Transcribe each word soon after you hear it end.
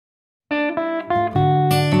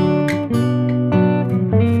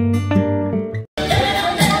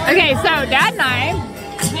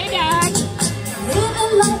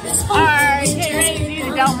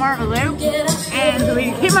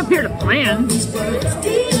up here to plan.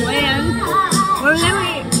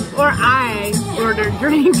 Or I ordered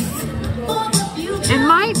drinks. It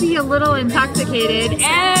might be a little intoxicated,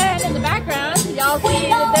 and in the background, y'all see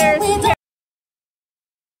that there's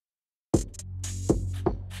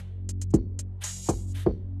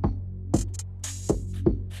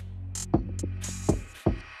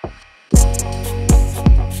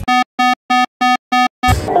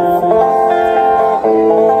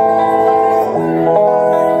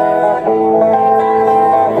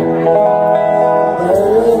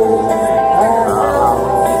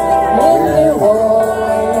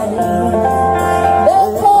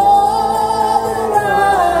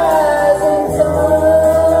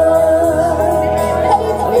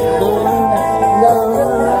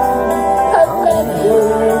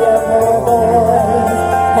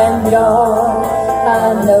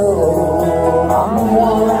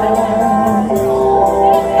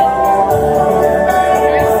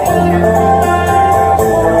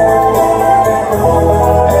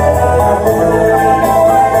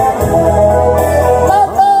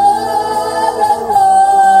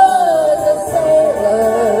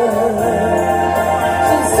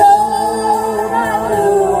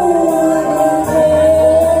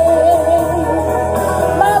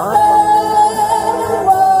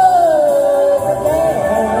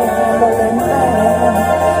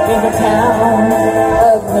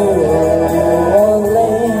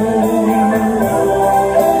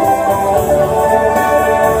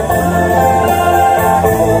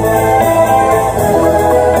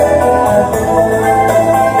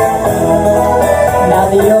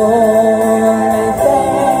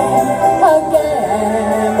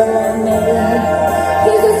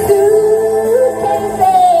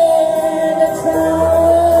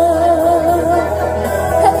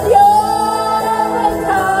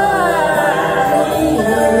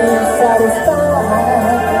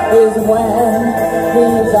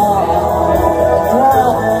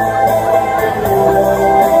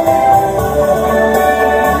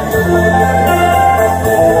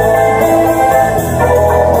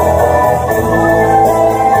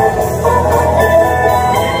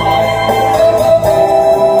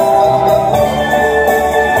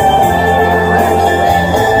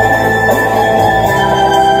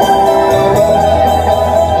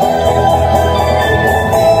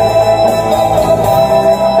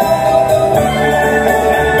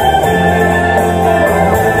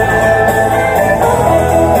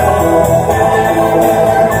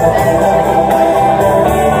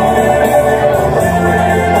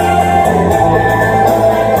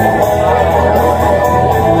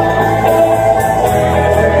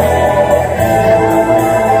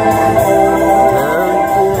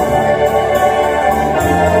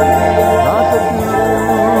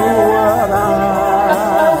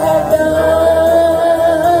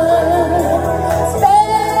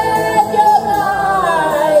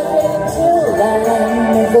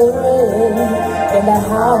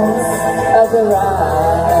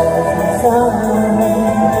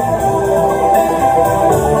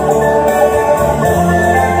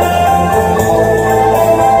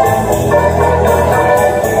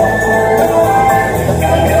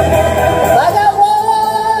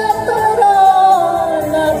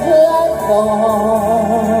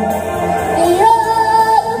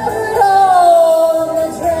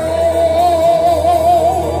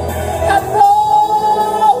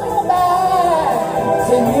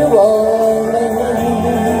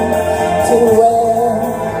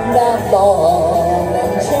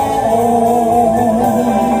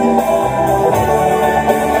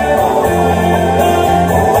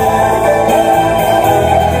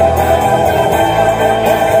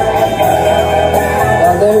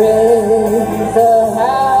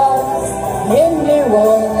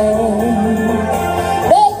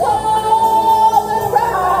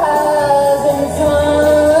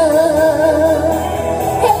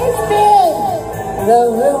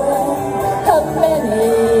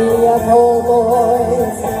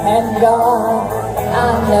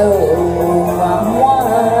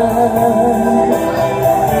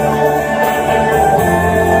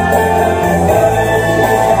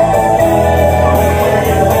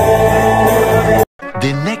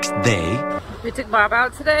We took Bob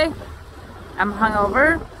out today. I'm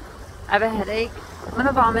hungover. I have a headache. I'm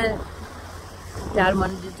gonna vomit. Dad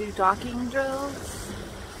wanted to do docking drills.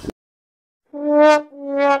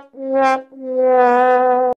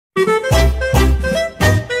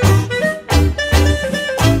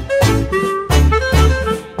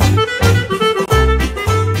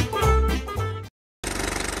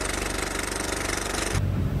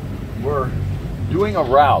 We're doing a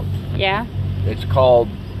route. Yeah. It's called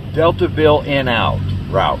Deltaville In Out.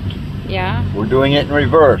 route. Yeah. We're doing it in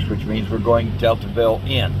reverse, which means we're going Deltaville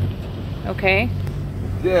in. Okay.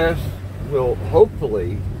 This will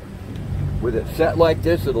hopefully, with it set like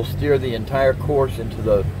this, it'll steer the entire course into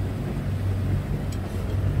the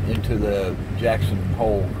Jackson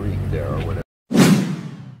Hole Creek there or whatever.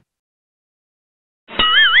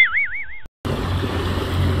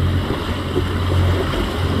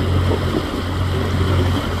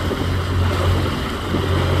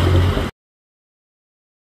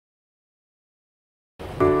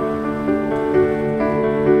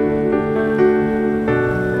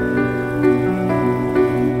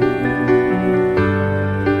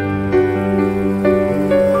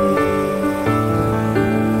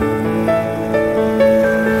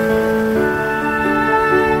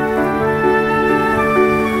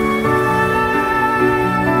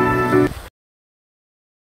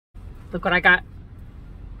 Look what I got.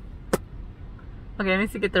 Okay, let me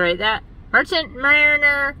see, get the right that. Merchant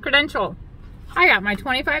Mariner credential. I got my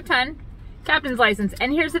 25-ton captain's license.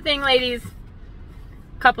 And here's the thing, ladies.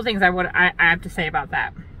 A couple things I have to say about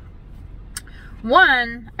that.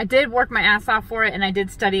 One, I did work my ass off for it and I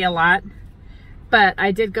did study a lot. But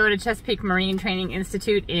I did go to Chesapeake Marine Training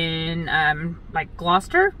Institute in like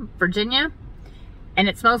Gloucester, Virginia. And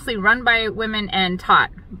it's mostly run by women and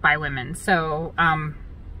taught by women. So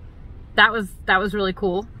that was really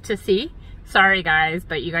cool to see. Sorry guys,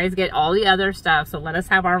 but you guys get all the other stuff, so let us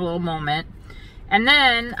have our little moment. And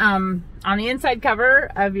then on the inside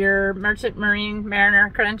cover of your Merchant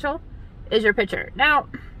Mariner credential is your picture. Now,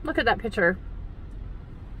 look at that picture.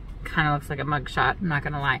 Kind of looks like a mugshot, I'm not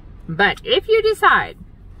gonna lie. But if you decide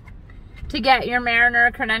to get your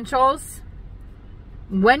Mariner credentials,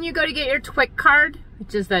 when you go to get your TWIC card,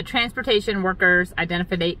 which is the Transportation Workers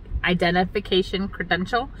Identification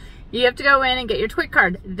Credential, you have to go in and get your TWIC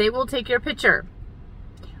card. They will take your picture.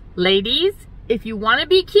 Ladies, if you want to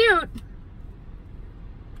be cute,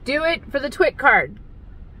 do it for the TWIC card.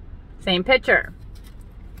 Same picture.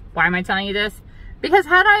 Why am I telling you this? Because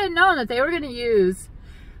had I known that they were going to use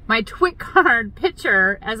my TWIC card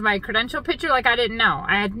picture as my credential picture, like I didn't know.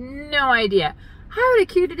 I had no idea. I would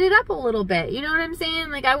have cuted it up a little bit. You know what I'm saying?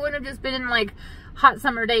 Like I wouldn't have just been in like hot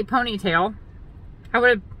summer day ponytail. I would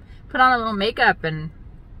have put on a little makeup and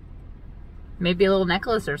maybe a little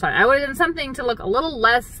necklace or something. I would have done something to look a little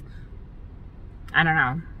less, I don't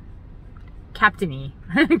know, captain-y,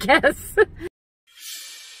 I guess.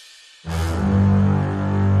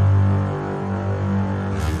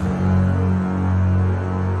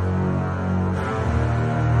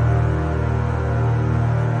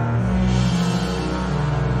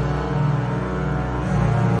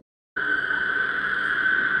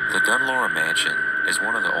 The Dunlora Mansion is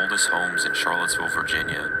one of the oldest homes in Charlottesville,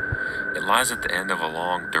 Virginia. It lies at the end of a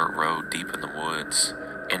long dirt road deep in the woods.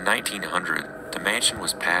 In 1900, the mansion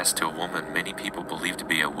was passed to a woman many people believed to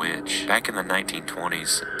be a witch. Back in the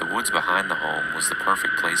 1920s, the woods behind the home was the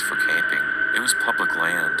perfect place for camping. It was public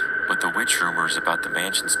land, but the witch rumors about the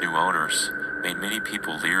mansion's new owners made many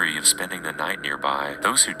people leery of spending the night nearby.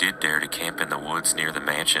 Those who did dare to camp in the woods near the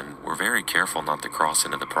mansion were very careful not to cross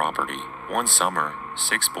into the property. One summer,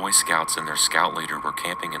 6 Boy Scouts and their scout leader were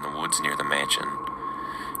camping in the woods near the mansion.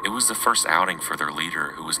 It was the first outing for their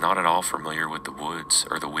leader, who was not at all familiar with the woods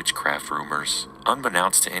or the witchcraft rumors.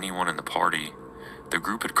 Unbeknownst to anyone in the party, the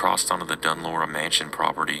group had crossed onto the Dunlora Mansion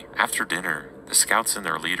property. After dinner, the scouts and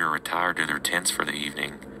their leader retired to their tents for the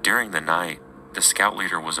evening. During the night, the scout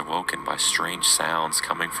leader was awoken by strange sounds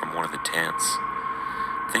coming from one of the tents.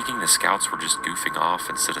 Thinking the scouts were just goofing off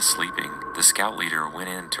instead of sleeping, the scout leader went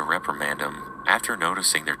in to reprimand them. After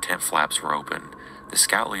noticing their tent flaps were open, the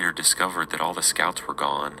scout leader discovered that all the scouts were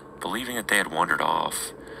gone. Believing that they had wandered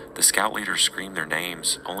off, the scout leader screamed their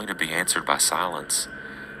names, only to be answered by silence.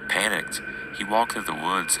 Panicked, he walked through the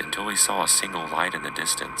woods until he saw a single light in the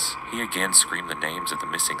distance. He again screamed the names of the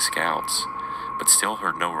missing scouts, but still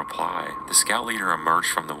heard no reply. The scout leader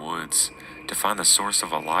emerged from the woods to find the source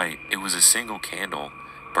of a light. It was a single candle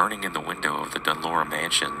burning in the window of the Dunlora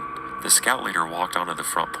Mansion. The scout leader walked onto the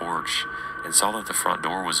front porch and saw that the front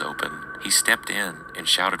door was open. He stepped in and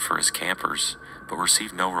shouted for his campers, but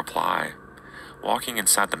received no reply. Walking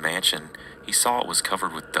inside the mansion, he saw it was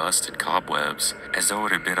covered with dust and cobwebs, as though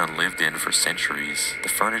it had been unlived in for centuries. The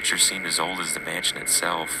furniture seemed as old as the mansion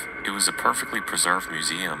itself. It was a perfectly preserved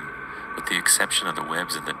museum, with the exception of the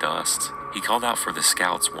webs and the dust. He called out for the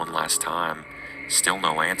scouts one last time. Still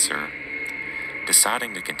no answer.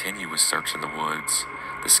 Deciding to continue his search in the woods,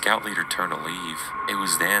 the scout leader turned to leave. It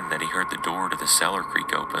was then that he heard the door to the cellar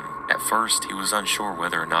creak open. At first, he was unsure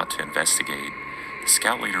whether or not to investigate. The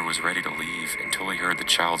scout leader was ready to leave until he heard the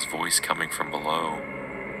child's voice coming from below.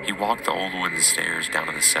 He walked the old wooden stairs down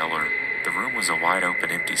to the cellar. The room was a wide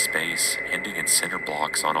open empty space, ending in cinder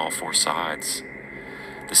blocks on all four sides.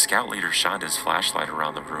 The scout leader shined his flashlight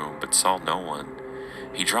around the room, but saw no one.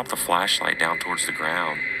 He dropped the flashlight down towards the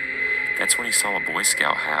ground. That's when he saw a Boy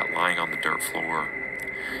Scout hat lying on the dirt floor.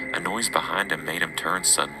 A noise behind him made him turn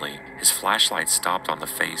suddenly. His flashlight stopped on the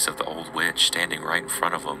face of the old witch standing right in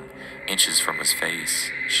front of him, inches from his face.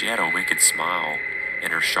 She had a wicked smile,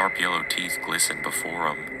 and her sharp yellow teeth glistened before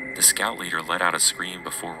him. The scout leader let out a scream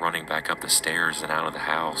before running back up the stairs and out of the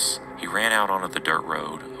house. He ran out onto the dirt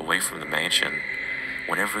road, away from the mansion.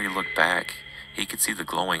 Whenever he looked back, he could see the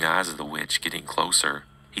glowing eyes of the witch getting closer.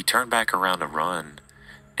 He turned back around to run,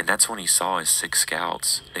 and that's when he saw his 6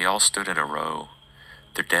 scouts. They all stood in a row,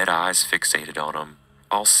 their dead eyes fixated on him.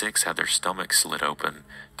 All 6 had their stomachs slit open,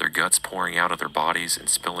 their guts pouring out of their bodies and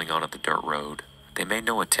spilling onto the dirt road. They made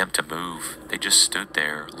no attempt to move. They just stood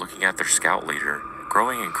there, looking at their scout leader.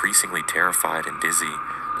 Growing increasingly terrified and dizzy,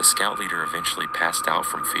 the scout leader eventually passed out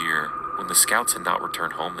from fear. When the scouts had not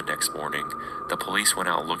returned home the next morning, the police went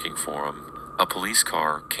out looking for him. A police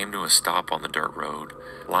car came to a stop on the dirt road.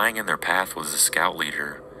 Lying in their path was the scout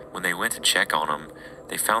leader. When they went to check on him,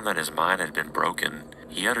 they found that his mind had been broken.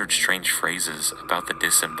 He uttered strange phrases about the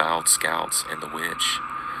disemboweled scouts and the witch,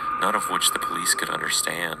 none of which the police could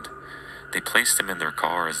understand. They placed him in their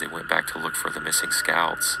car as they went back to look for the missing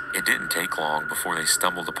scouts. It didn't take long before they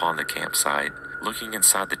stumbled upon the campsite. Looking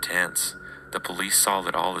inside the tents, the police saw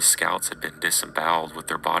that all the scouts had been disemboweled with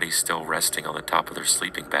their bodies still resting on the top of their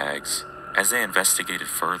sleeping bags. As they investigated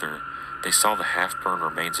further, they saw the half-burned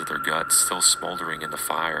remains of their guts still smoldering in the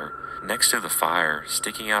fire. Next to the fire,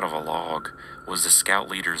 sticking out of a log, was the scout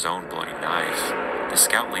leader's own bloody knife. The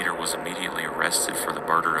scout leader was immediately arrested for the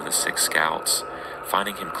murder of the 6 scouts.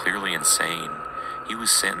 Finding him clearly insane, he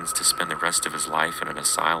was sentenced to spend the rest of his life in an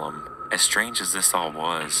asylum. As strange as this all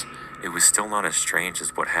was, it was still not as strange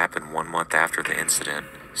as what happened 1 month after the incident.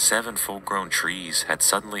 7 full-grown trees had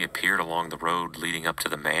suddenly appeared along the road leading up to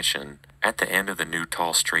the mansion. At the end of the new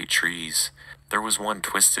tall straight trees, there was one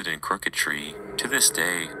twisted and crooked tree. To this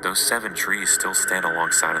day, those 7 trees still stand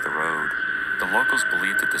alongside of the road. The locals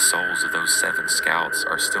believe that the souls of those 7 scouts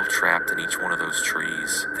are still trapped in each one of those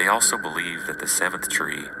trees. They also believe that the 7th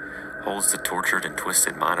tree holds the tortured and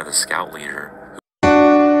twisted mind of the scout leader.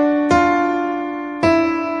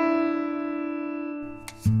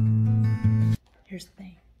 Here's the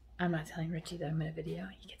thing. I'm not telling Richie that I'm in a video.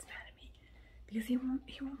 He gets mad at me because he won't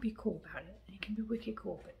be cool about it. He can be wicked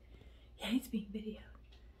cool, but he hates being videoed.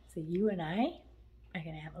 So you and I are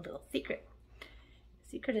gonna have a little secret.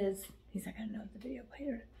 The secret is he's not gonna know the video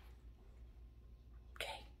later.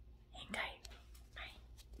 Okay, hang tight.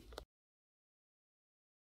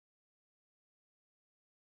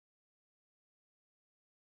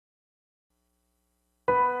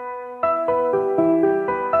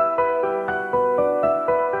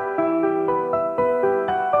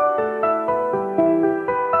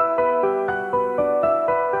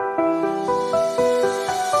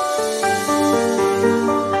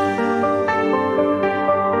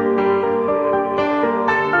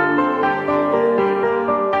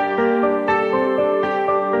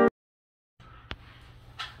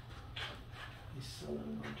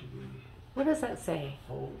 What does that say?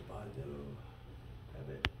 Hold by the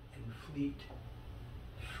Abbott and Fleet,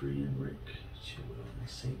 Free and Rick, Chilwell, and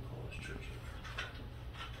St. Paul's Church.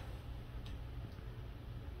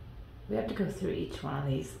 We have to go through each one of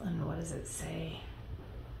these, and what does it say?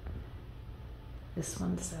 This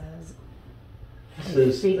one says,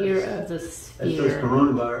 a figure of the sphere. It says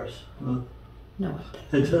coronavirus. Huh? No,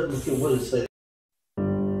 It doesn't. What does it say?